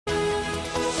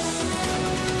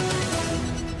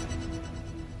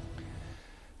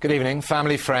Good evening.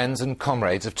 Family, friends and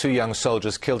comrades of two young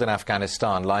soldiers killed in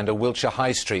Afghanistan lined a Wiltshire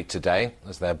high street today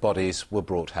as their bodies were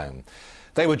brought home.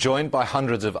 They were joined by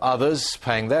hundreds of others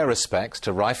paying their respects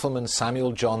to Rifleman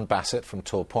Samuel John Bassett from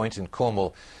Tor Point in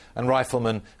Cornwall and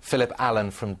Rifleman Philip Allen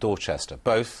from Dorchester.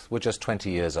 Both were just 20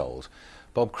 years old.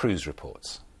 Bob Cruz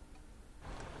reports.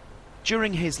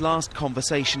 During his last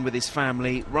conversation with his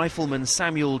family, Rifleman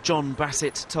Samuel John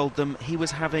Bassett told them he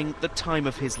was having the time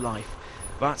of his life.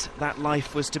 But that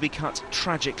life was to be cut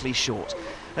tragically short.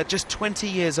 At just 20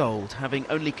 years old, having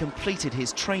only completed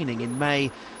his training in May,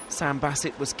 Sam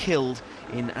Bassett was killed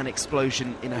in an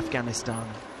explosion in Afghanistan.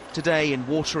 Today, in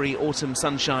watery autumn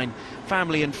sunshine,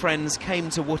 family and friends came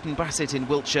to Wootton Bassett in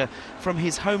Wiltshire from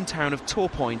his hometown of Tor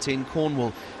Point in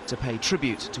Cornwall to pay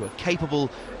tribute to a capable,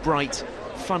 bright,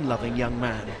 fun-loving young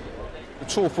man.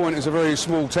 Tor Point is a very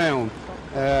small town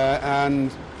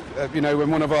you know, when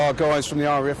one of our guys from the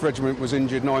RAF regiment was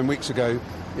injured 9 weeks ago,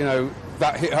 you know,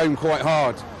 that hit home quite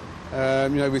hard.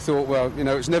 You know, we thought, well, you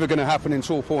know, it's never going to happen in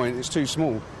Tor Point, it's too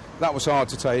small. That was hard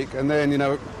to take. And then, you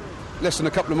know, less than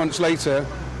a couple of months later,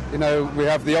 you know, we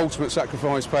have the ultimate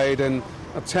sacrifice paid and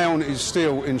a town is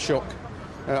still in shock.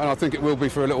 And I think it will be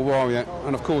for a little while yet.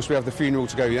 And of course we have the funeral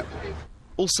to go yet.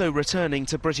 Also returning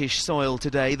to British soil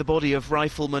today, the body of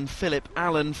Rifleman Philip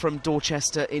Allen from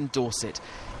Dorchester in Dorset.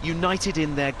 United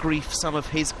in their grief, some of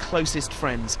his closest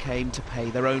friends came to pay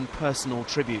their own personal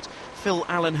tribute. Phil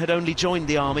Allen had only joined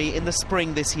the army in the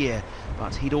spring this year,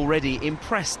 but he'd already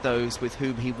impressed those with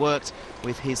whom he worked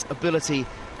with his ability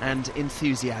and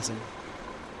enthusiasm.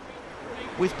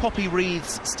 With poppy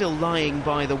wreaths still lying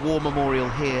by the war memorial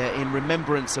here in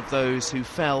remembrance of those who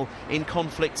fell in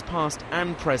conflicts past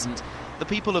and present, the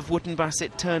people of Wootton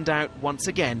Bassett turned out once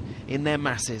again in their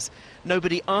masses.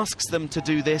 Nobody asks them to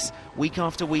do this week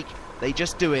after week, they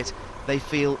just do it. They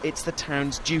feel it's the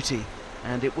town's duty,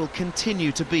 and it will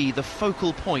continue to be the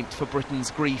focal point for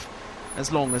Britain's grief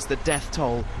as long as the death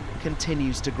toll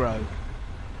continues to grow.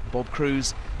 Bob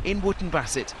Cruz in Wootton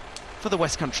Bassett for the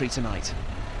West Country Tonight.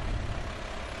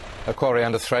 A quarry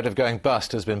under threat of going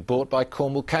bust has been bought by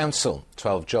Cornwall Council.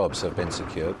 12 jobs have been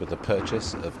secured with the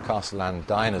purchase of Castellan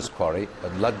Diners Quarry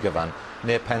at Ludgavan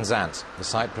near Penzance. The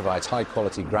site provides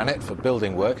high-quality granite for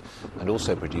building work and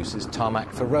also produces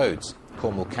tarmac for roads.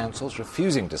 Cornwall Council's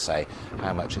refusing to say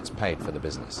how much it's paid for the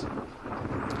business.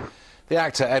 The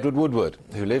actor Edward Woodward,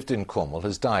 who lived in Cornwall,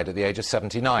 has died at the age of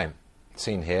 79.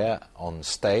 Seen here on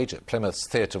stage at Plymouth's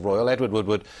Theatre Royal, Edward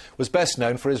Woodward was best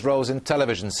known for his roles in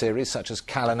television series such as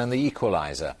Callan and The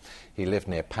Equaliser. He lived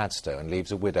near Padstow and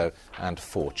leaves a widow and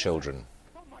 4 children.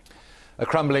 A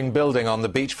crumbling building on the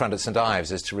beachfront at St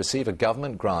Ives is to receive a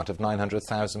government grant of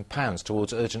 £900,000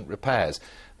 towards urgent repairs.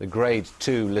 The Grade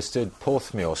 2 listed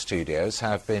Porthmuir studios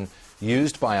have been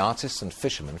used by artists and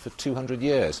fishermen for 200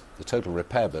 years. The total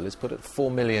repair bill is put at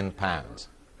 £4 million.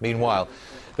 Meanwhile,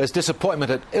 there's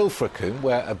disappointment at Ilfracombe,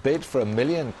 where a bid for £1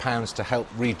 million to help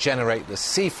regenerate the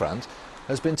seafront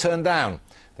has been turned down.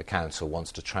 The council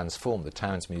wants to transform the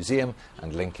town's museum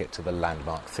and link it to the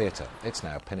landmark theatre. It's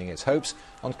now pinning its hopes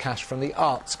on cash from the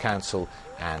Arts Council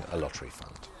and a lottery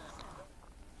fund.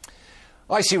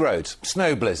 Icy roads,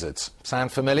 snow blizzards.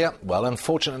 Sound familiar? Well,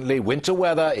 unfortunately, winter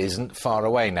weather isn't far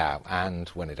away now, and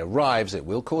when it arrives, it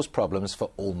will cause problems for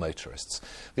all motorists.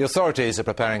 The authorities are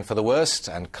preparing for the worst,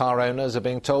 and car owners are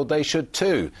being told they should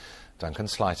too. Duncan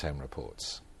Slightholme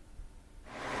reports.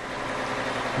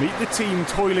 Meet the team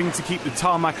toiling to keep the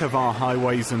tarmac of our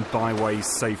highways and byways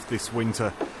safe this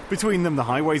winter. Between them, the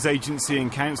Highways Agency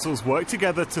and councils work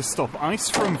together to stop ice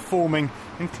from forming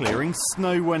and clearing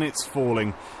snow when it's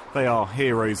falling. They are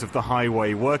heroes of the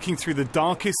highway, working through the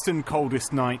darkest and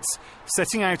coldest nights,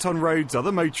 setting out on roads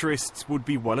other motorists would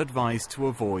be well advised to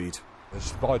avoid.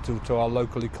 It's vital to our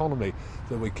local economy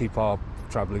that we keep our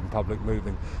travelling public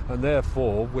moving, and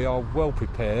therefore we are well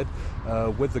prepared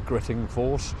with the gritting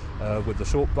force, with the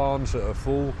salt barns that are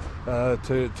full,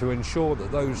 to ensure that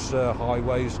those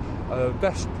highways are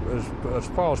best, as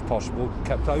far as possible,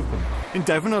 kept open. In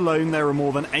Devon alone there are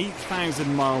more than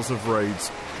 8,000 miles of roads.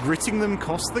 Gritting them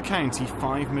costs the county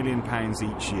 £5 million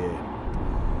each year.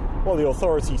 Well, the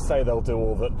authorities say they'll do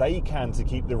all that they can to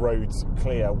keep the roads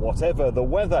clear, whatever the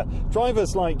weather.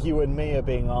 Drivers like you and me are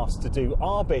being asked to do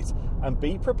our bit and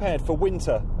be prepared for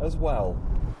winter as well.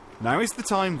 Now is the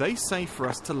time, they say, for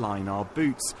us to line our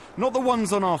boots. Not the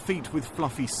ones on our feet with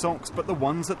fluffy socks, but the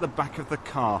ones at the back of the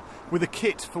car, with a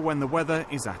kit for when the weather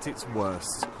is at its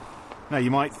worst. Now, you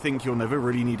might think you'll never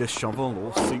really need a shovel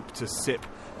or soup to sip,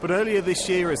 but earlier this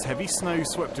year, as heavy snow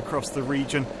swept across the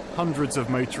region, hundreds of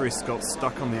motorists got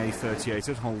stuck on the A38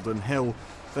 at Holden Hill.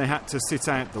 They had to sit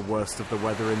out the worst of the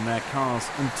weather in their cars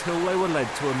until they were led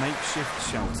to a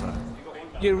makeshift shelter.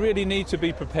 You really need to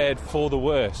be prepared for the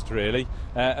worst, really.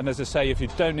 And as I say, if you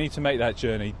don't need to make that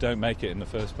journey, don't make it in the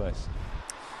first place.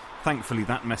 Thankfully,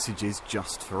 that message is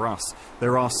just for us.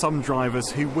 There are some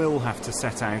drivers who will have to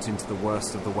set out into the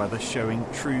worst of the weather, showing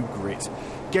true grit,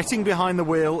 getting behind the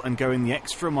wheel and going the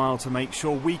extra mile to make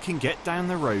sure we can get down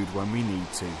the road when we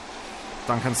need to.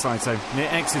 Duncan Saito, near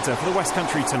Exeter for the West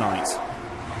Country Tonight.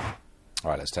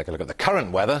 All right, let's take a look at the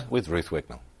current weather with Ruth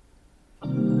Wignall.